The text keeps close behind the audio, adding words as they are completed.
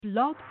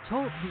Blog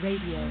Talk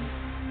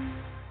Radio.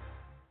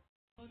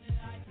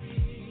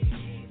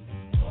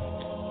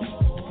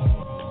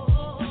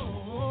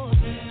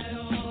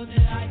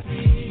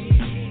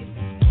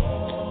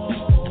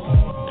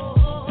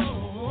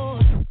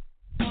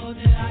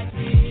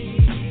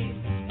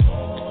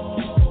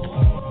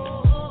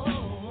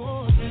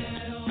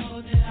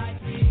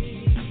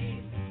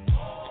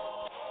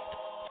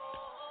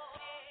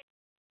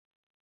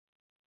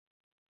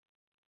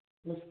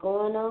 What's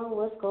going on?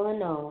 What's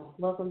going on?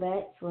 Welcome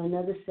back to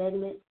another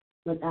segment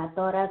with I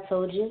Thought I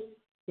Told You.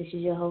 This is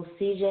your host,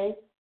 CJ,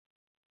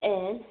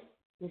 and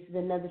this is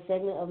another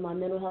segment of my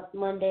Mental Health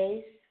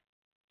Mondays.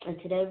 And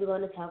today we're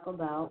going to talk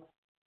about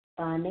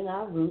finding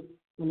our root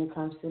when it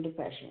comes to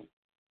depression.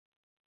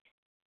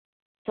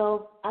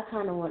 So I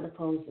kind of want to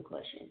pose the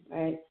question,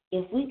 right?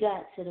 If we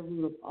got to the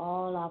root of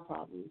all our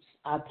problems,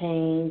 our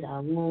pains,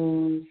 our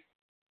wounds,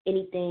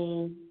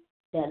 anything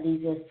that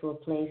leads us to a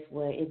place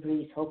where it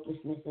breeds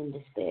hopelessness and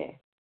despair,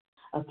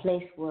 a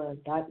place where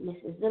darkness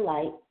is the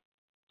light.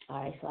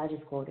 All right, so I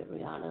just quoted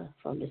Rihanna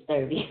from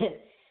Disturbia.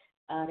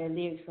 Her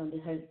lyrics from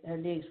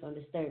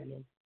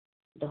Disturbia.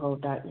 The whole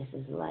darkness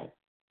is the light.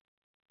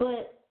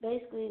 But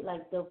basically,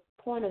 like the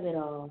point of it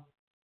all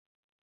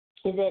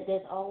is that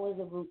there's always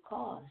a root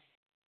cause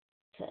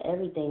to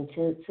everything,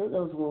 to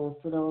those wounds,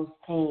 to those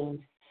pains.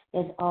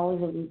 There's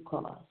always a root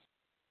cause.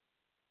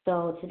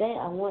 So today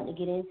I want to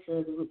get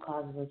into the root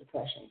causes of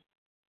depression.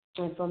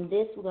 And from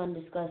this, we're going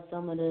to discuss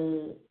some of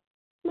the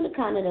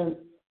kind of the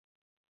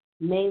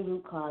main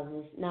root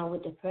causes. Now,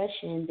 with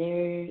depression,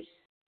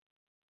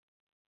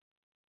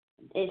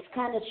 it's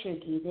kind of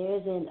tricky. There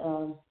isn't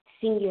a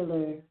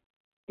singular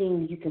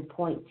thing you can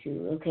point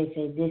to. Okay,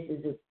 say this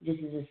is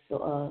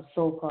a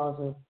sole cause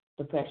of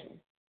depression.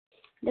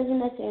 It doesn't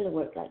necessarily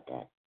work like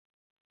that.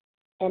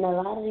 And a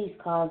lot of these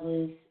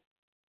causes,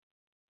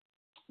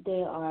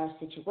 they are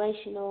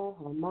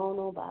situational,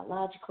 hormonal,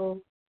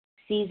 biological,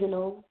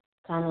 seasonal,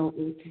 kind of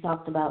we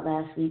talked about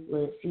last week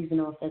with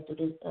seasonal affective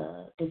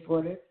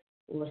disorder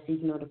or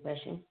seasonal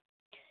depression.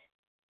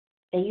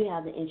 And you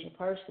have the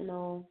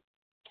interpersonal,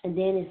 and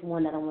then it's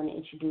one that I want to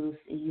introduce,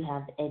 you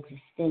have the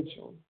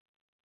existential.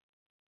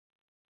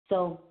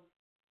 So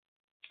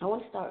I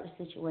want to start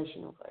with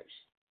situational first.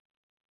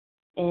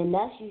 And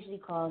that's usually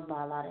caused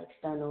by a lot of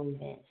external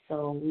events.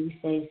 So when we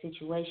say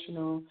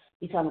situational,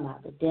 we're talking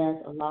about the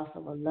death or loss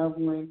of a loved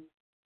one.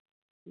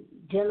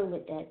 Dealing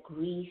with that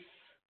grief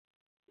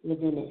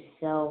within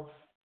itself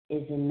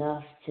is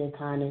enough to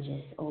kind of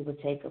just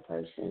overtake a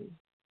person.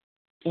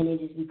 And it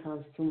just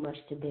becomes too much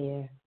to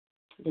bear.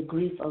 The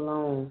grief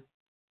alone,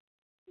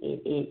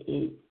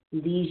 it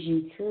leads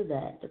you to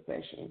that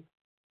depression.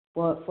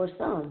 For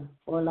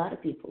a lot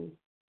of people,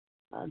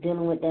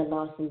 dealing with that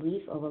loss and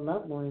grief of a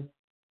loved one,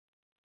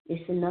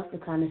 it's enough to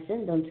kind of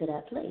send them to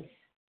that place.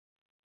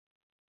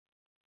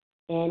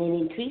 And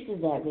it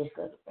increases that risk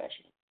of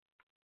depression.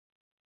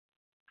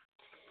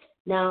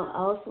 Now, I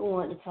also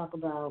want to talk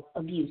about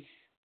abuse,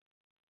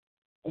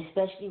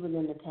 especially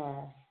within the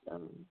past.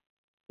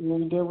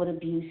 When we deal with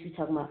abuse, we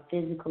talk about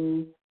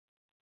physical,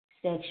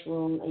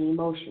 sexual, and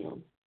emotional.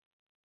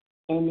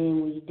 And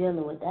then when you're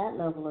dealing with that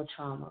level of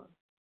trauma,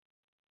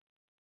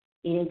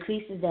 it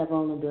increases that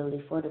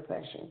vulnerability for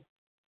depression.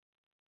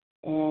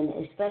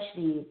 And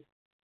especially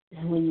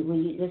when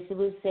you let's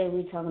say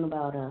we're talking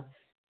about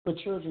for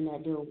children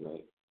that deal with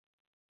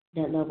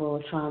that level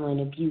of trauma and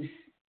abuse,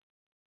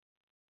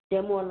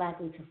 they're more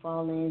likely to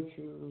fall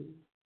into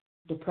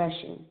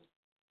depression,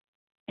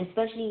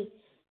 especially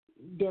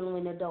dealing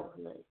with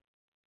adulthood.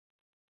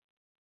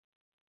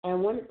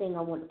 And one thing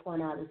I want to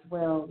point out as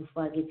well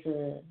before I get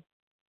to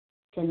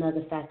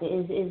another factor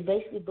is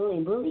basically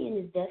bullying. Bullying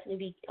is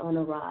definitely on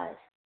the rise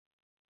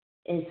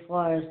as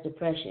far as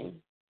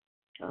depression.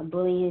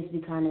 Bullying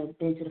has kind of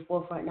been to the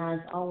forefront. Now,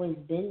 it's always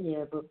been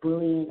there, but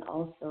bullying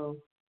also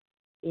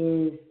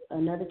is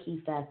another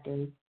key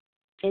factor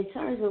in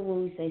terms of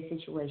when we say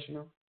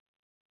situational,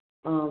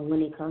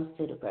 when it comes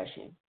to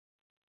depression.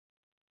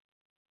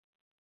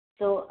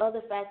 So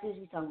other factors,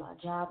 we talk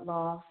about job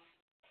loss,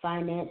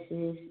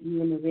 finances,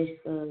 even the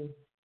risk of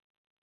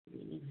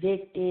being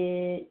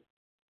evicted,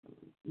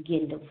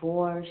 getting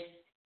divorced.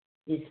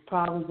 There's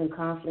problems and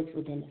conflicts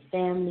within the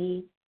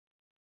family.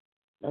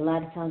 A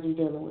lot of times we're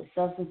dealing with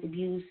substance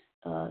abuse,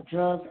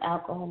 drugs,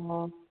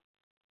 alcohol,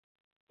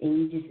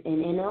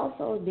 and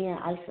also being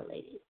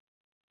isolated.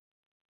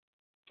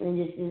 And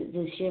just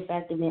the sheer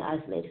fact of being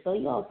isolated. So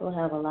you also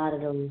have a lot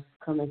of those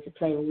come into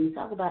play when we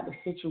talk about the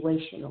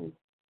situational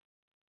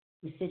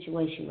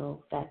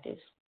factors.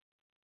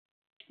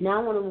 Now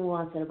I want to move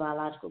on to the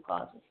biological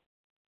causes.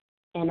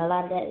 And a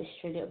lot of that is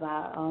triggered by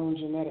our own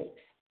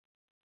genetics.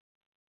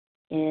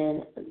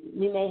 And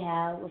we may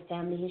have a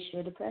family history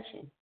of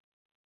depression.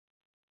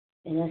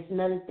 And that's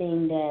another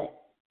thing that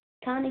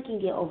kind of can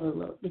get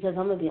overlooked, because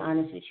I'm going to be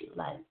honest with you.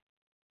 Like,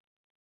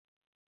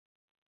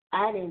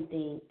 I didn't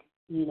think,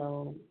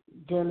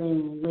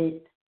 dealing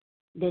with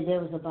that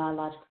there was a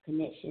biological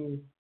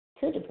connection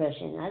to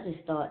depression. I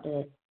just thought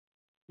that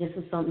this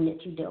was something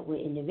that you dealt with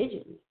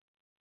individually.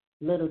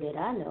 Little did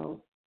I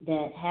know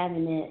that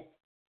having that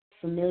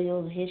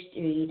familial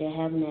history, that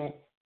having that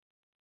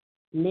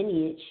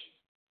lineage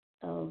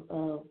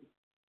of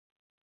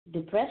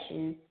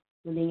depression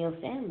within your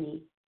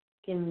family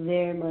can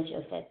very much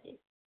affect it.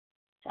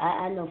 So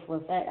I know for a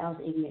fact I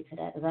was ignorant to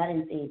that because I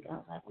didn't think, I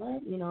was like,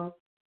 what,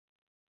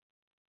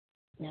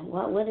 now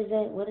what does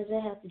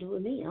that have to do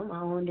with me? I'm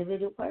my own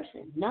individual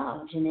person.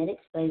 No,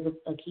 genetics plays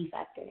a key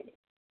factor in it.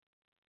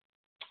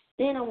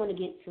 Then I want to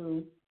get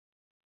to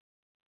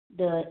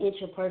the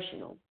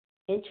intrapersonal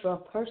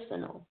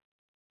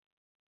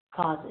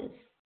causes,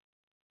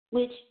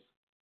 which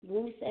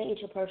when we say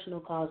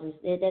interpersonal causes,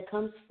 that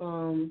comes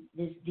from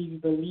these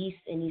beliefs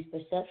and these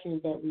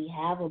perceptions that we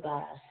have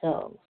about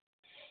ourselves.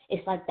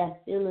 It's like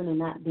that feeling of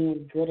not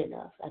being good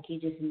enough, like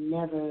you're just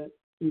never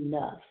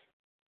enough.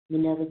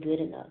 You're never good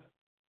enough.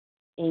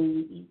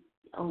 And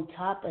on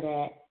top of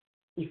that,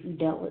 if you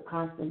dealt with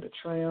constant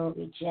betrayal,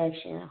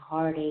 rejection,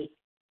 heartache,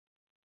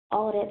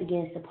 all that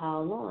begins to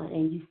pile on,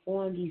 and you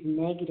form these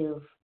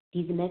negative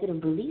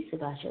beliefs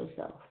about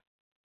yourself.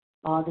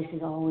 Oh, this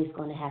is always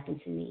going to happen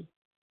to me.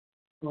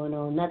 Or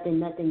no,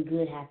 nothing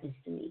good happens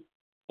to me.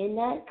 And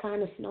that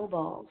kind of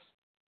snowballs.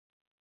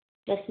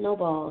 That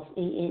snowballs,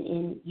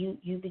 and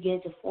you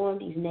begin to form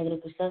these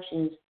negative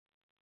perceptions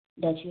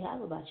that you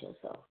have about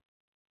yourself.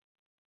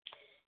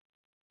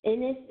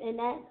 And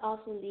that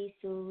also leads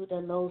to the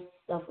low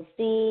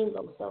self-esteem,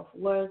 low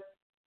self-worth,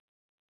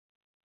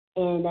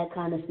 and that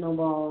kind of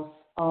snowballs,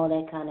 all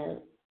that kind of,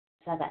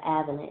 it's like an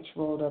avalanche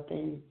rolled up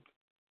in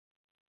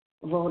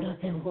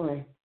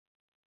one.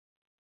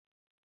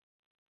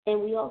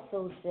 And we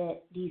also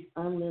set these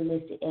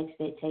unrealistic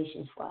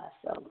expectations for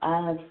ourselves.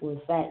 I have, for a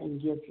fact, been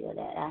guilty of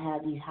that. I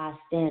have these high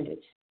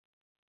standards,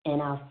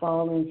 and I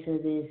fall into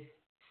this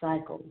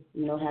cycle,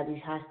 have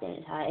these high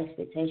standards, high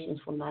expectations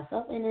for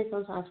myself, and then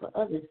sometimes for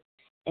others.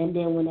 And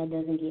then when that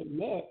doesn't get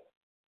met,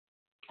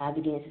 I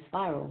begin to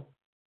spiral.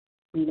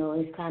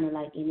 It's kind of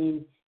like, and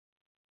then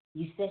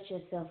you set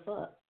yourself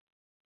up,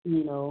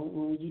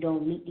 when you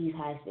don't meet these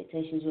high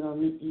expectations, you don't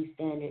meet these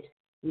standards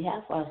we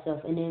have for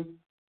ourselves. And then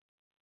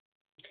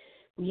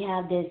we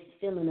have this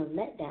feeling of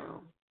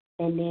letdown.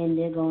 And then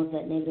there goes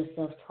that negative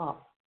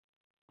self-talk.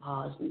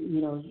 Oh,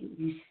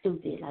 you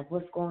stupid. Like,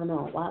 what's going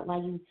on?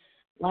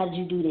 Why did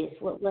you do this?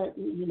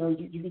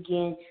 You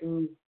begin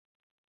to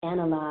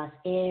analyze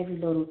every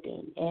little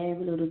thing,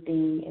 every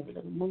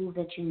little move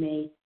that you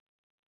make,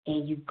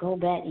 and you go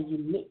back and you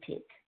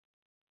nitpick.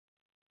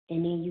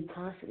 And then you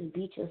constantly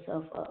beat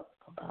yourself up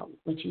about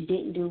what you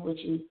didn't do, what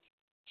you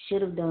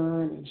should have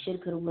done, and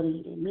should, could have, would have.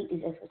 You didn't meet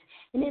these expectations.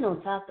 And then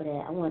on top of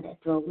that, I want to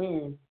throw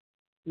in,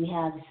 we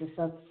have the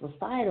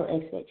societal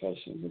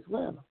expectations as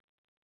well.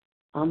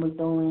 I'm going to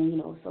throw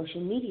in,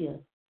 social media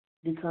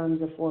becomes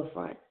the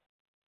forefront.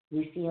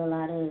 We see a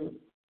lot of,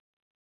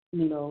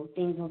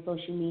 things on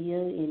social media.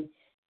 And,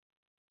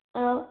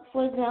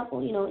 for example,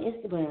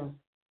 Instagram.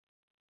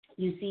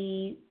 You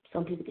see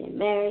some people getting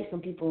married, some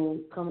people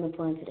coming up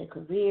into their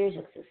careers,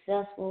 are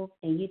successful,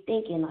 and you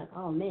thinking like,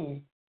 oh,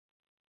 man,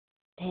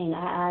 dang,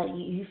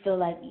 you feel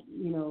like,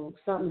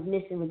 something's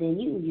missing within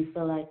you. You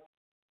feel like,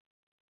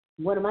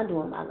 what am I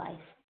doing in my life?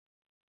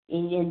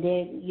 And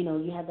there,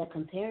 you have that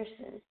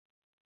comparison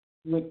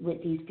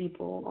with these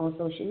people on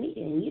social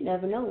media, and you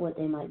never know what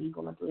they might be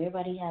going through.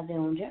 Everybody have their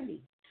own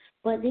journey.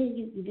 But then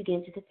you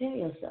begin to compare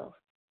yourself,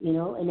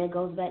 and that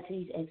goes back to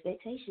these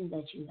expectations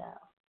that you have.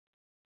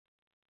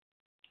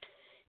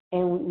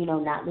 And,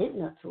 not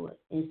living up to it.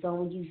 And so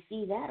when you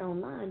see that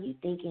online, you're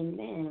thinking,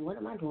 man, what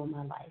am I doing in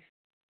my life?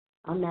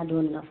 I'm not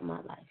doing enough in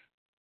my life.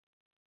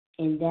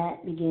 And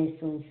that begins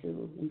to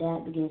ensue, and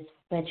that begins to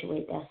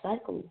perpetuate that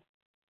cycle.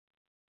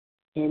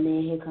 And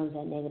then here comes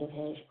that negative,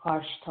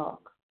 harsh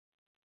talk.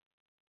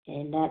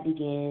 And that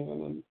begins,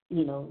 and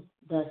then,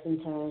 thus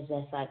in turns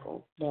that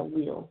cycle, that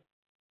wheel.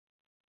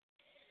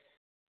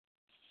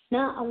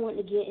 Now I want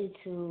to get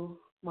into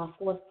my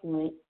fourth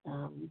point,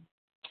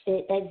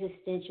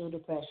 existential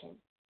depression.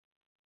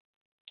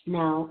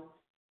 Now,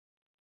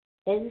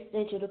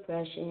 existential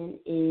depression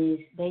is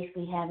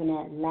basically having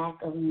that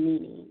lack of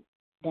meaning,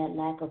 that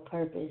lack of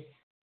purpose,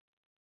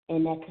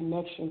 and that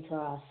connection to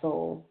our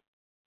soul.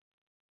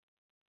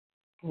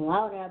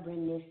 Why would I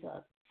bring this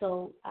up?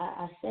 So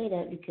I say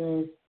that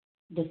because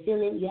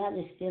you have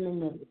this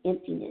feeling of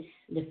emptiness,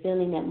 the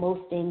feeling that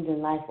most things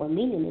in life are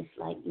meaningless,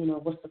 like,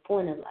 what's the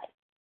point of life?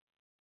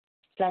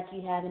 It's like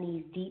you having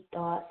these deep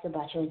thoughts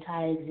about your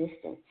entire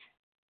existence,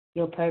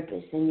 your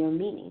purpose and your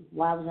meaning.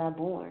 Why was I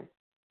born?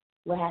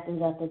 What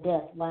happens after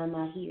death? Why am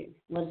I here?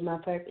 What is my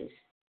purpose?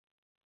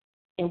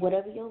 And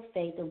whatever your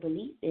faith or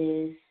belief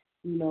is,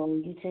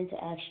 you tend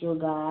to ask your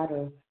God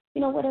or,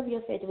 whatever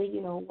your faith is,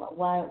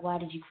 why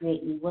did you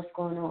create me? What's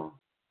going on?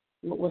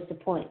 What's the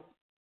point?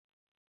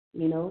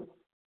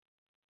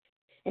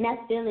 And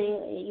that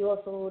feeling, you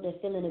also, the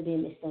feeling of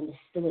being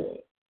misunderstood.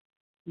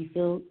 You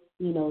feel,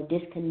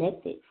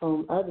 disconnected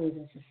from others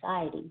in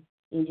society.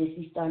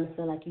 You starting to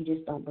feel like you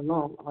just don't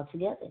belong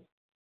altogether.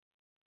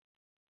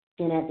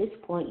 And at this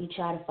point, you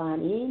try to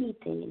find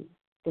anything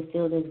to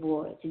fill this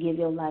void, to give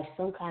your life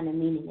some kind of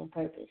meaning and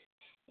purpose.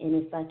 And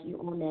it's like you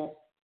on that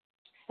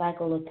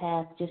cycle or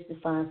path just to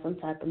find some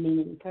type of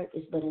meaning and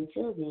purpose. But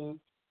until then,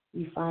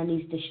 you find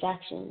these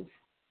distractions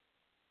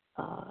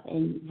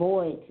and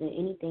voids and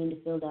anything to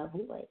fill that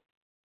void.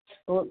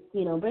 Well,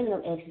 bringing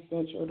up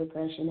existential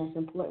depression, that's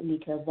important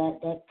because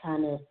that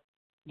kind of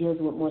deals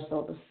with more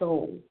so the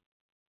soul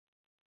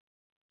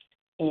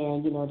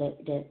and,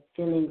 that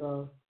feeling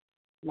of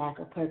lack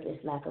of purpose,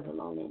 lack of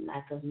belonging,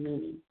 lack of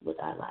meaning with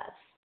our lives.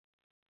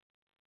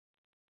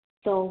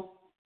 So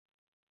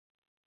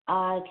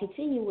I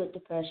continue with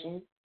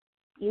depression.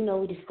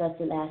 We discussed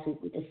it last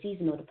week with the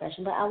seasonal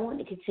depression, but I want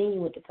to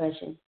continue with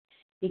depression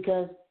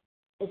because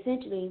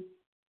essentially,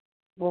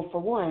 well, for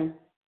one,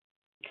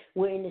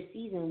 we're in the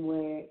season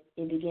where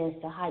it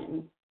begins to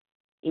heighten.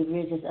 It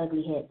rears its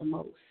ugly head the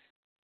most.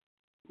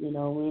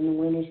 We're in the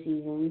winter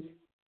seasons.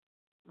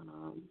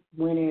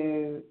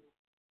 Winter,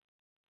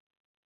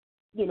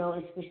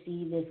 it's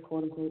perceived as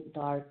quote unquote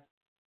dark,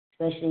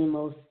 especially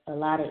in a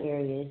lot of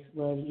areas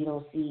where you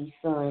don't see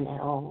sun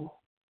at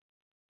all.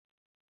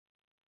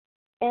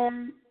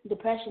 And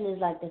depression is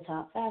like the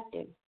top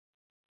factor.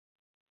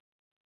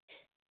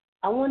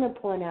 I want to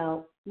point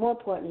out, more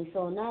importantly,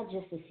 so not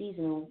just the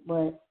seasonal,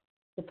 but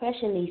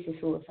depression leads to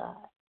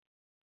suicide.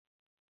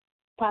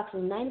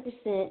 Approximately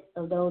 90%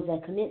 of those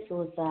that commit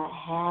suicide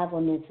have a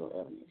mental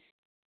illness.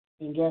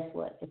 And guess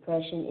what?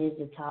 Depression is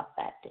the top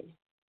factor.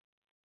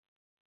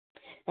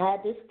 Now,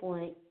 at this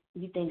point,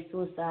 you think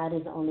suicide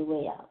is the only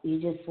way out.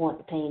 You just want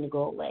the pain to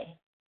go away.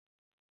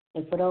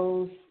 And for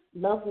those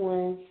loved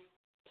ones,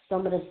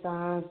 some of the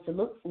signs to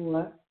look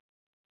for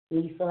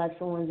when you feel like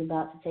someone's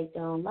about to take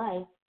their own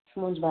life,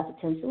 someone's about to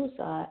attempt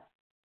suicide,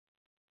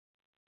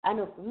 I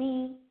know for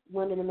me,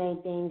 one of the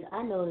main things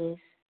I notice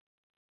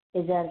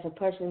is that if a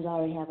person's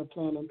already have a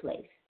plan in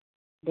place,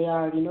 they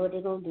already know what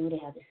they're going to do, they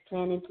have this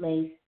plan in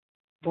place,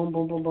 boom,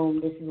 boom, boom, boom,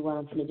 this is how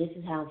I'm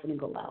going to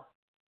go out.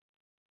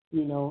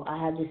 I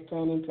have this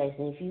plan in place.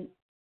 And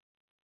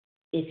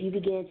if you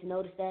begin to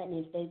notice that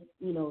and if they,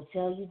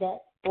 tell you that,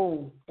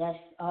 boom, that's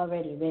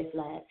already red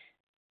flags.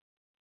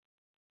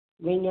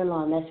 Ring your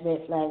alarm, that's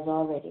red flags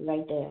already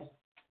right there.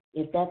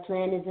 If that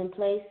plan is in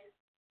place,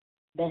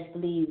 best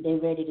believe they're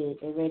ready to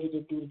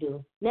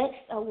do. Next,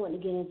 I want to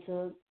get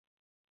into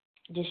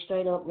just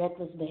straight up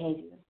reckless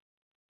behavior.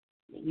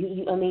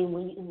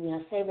 When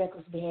I say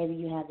reckless behavior,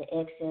 you have the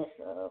excess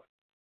of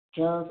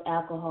drugs,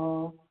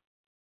 alcohol.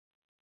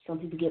 Some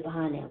people get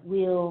behind that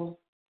wheel,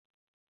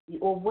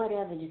 or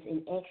whatever, just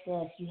in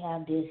excess. You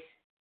have this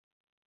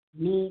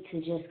need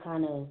to just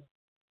kind of,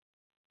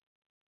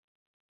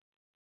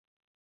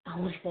 I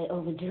want to say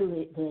overdo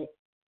it, but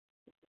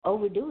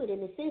overdo it in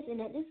a sense.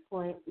 And at this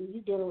point, when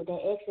you're dealing with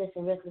that excess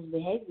and reckless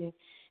behavior,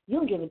 you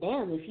don't give a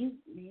damn if you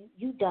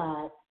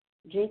died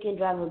drinking,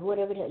 driving,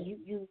 whatever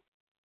you.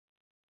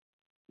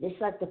 It's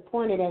like the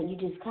point of that, you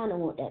just kind of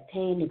want that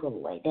pain to go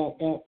away,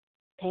 that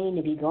pain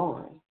to be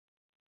gone.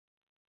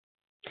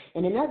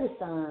 And another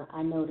sign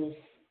I notice,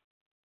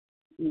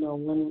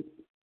 when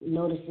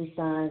notice the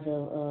signs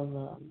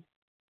of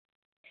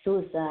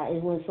suicide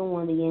is when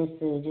someone begins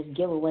to just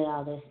give away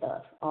all their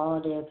stuff,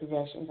 all their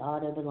possessions, all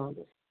their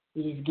belongings.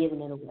 You're just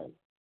giving it away.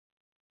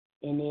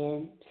 And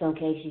in some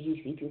cases, you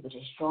see people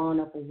just drawing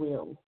up a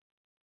will.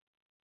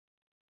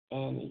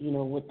 And,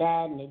 with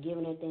that, and they're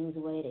giving their things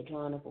away, they're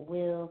drawing up a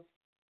will,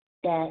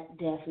 that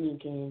definitely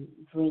can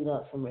bring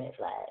up some red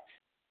flags.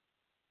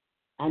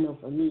 I know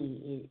for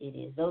me, it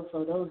is. Those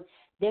are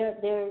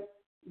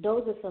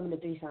some of the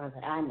three signs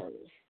that I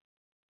notice.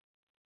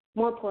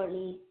 More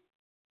importantly,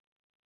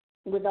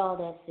 with all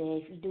that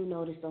said, if you do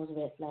notice those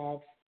red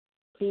flags,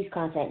 please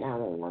contact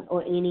 911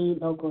 or any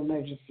local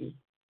emergency.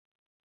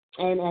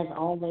 And as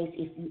always,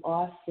 if you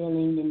are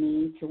feeling the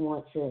need to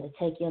want to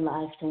take your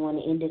life, to want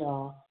to end it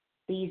all,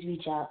 please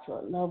reach out to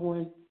a loved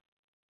one.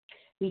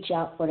 Reach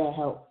out for that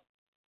help.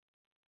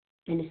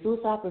 And the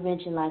Suicide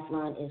Prevention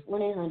Lifeline is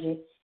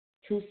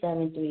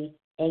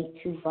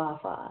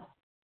 1-800-273-8255.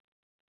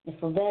 And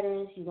for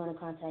veterans, you're going to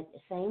contact the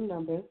same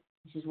number,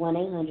 which is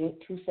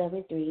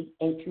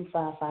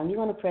 1-800-273-8255. You're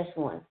going to press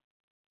 1.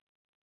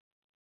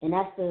 And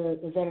that's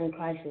the Veteran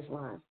Crisis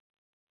Line.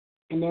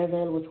 And they're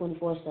available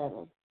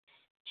 24/7.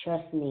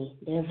 Trust me,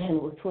 they're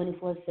available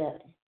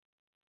 24/7.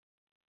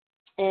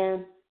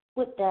 And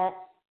with that,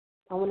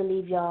 I want to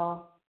leave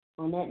y'all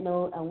on that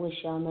note. I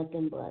wish y'all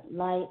nothing but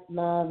light,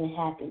 love, and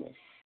happiness.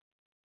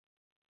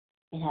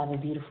 And have a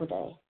beautiful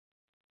day.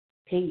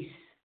 Peace.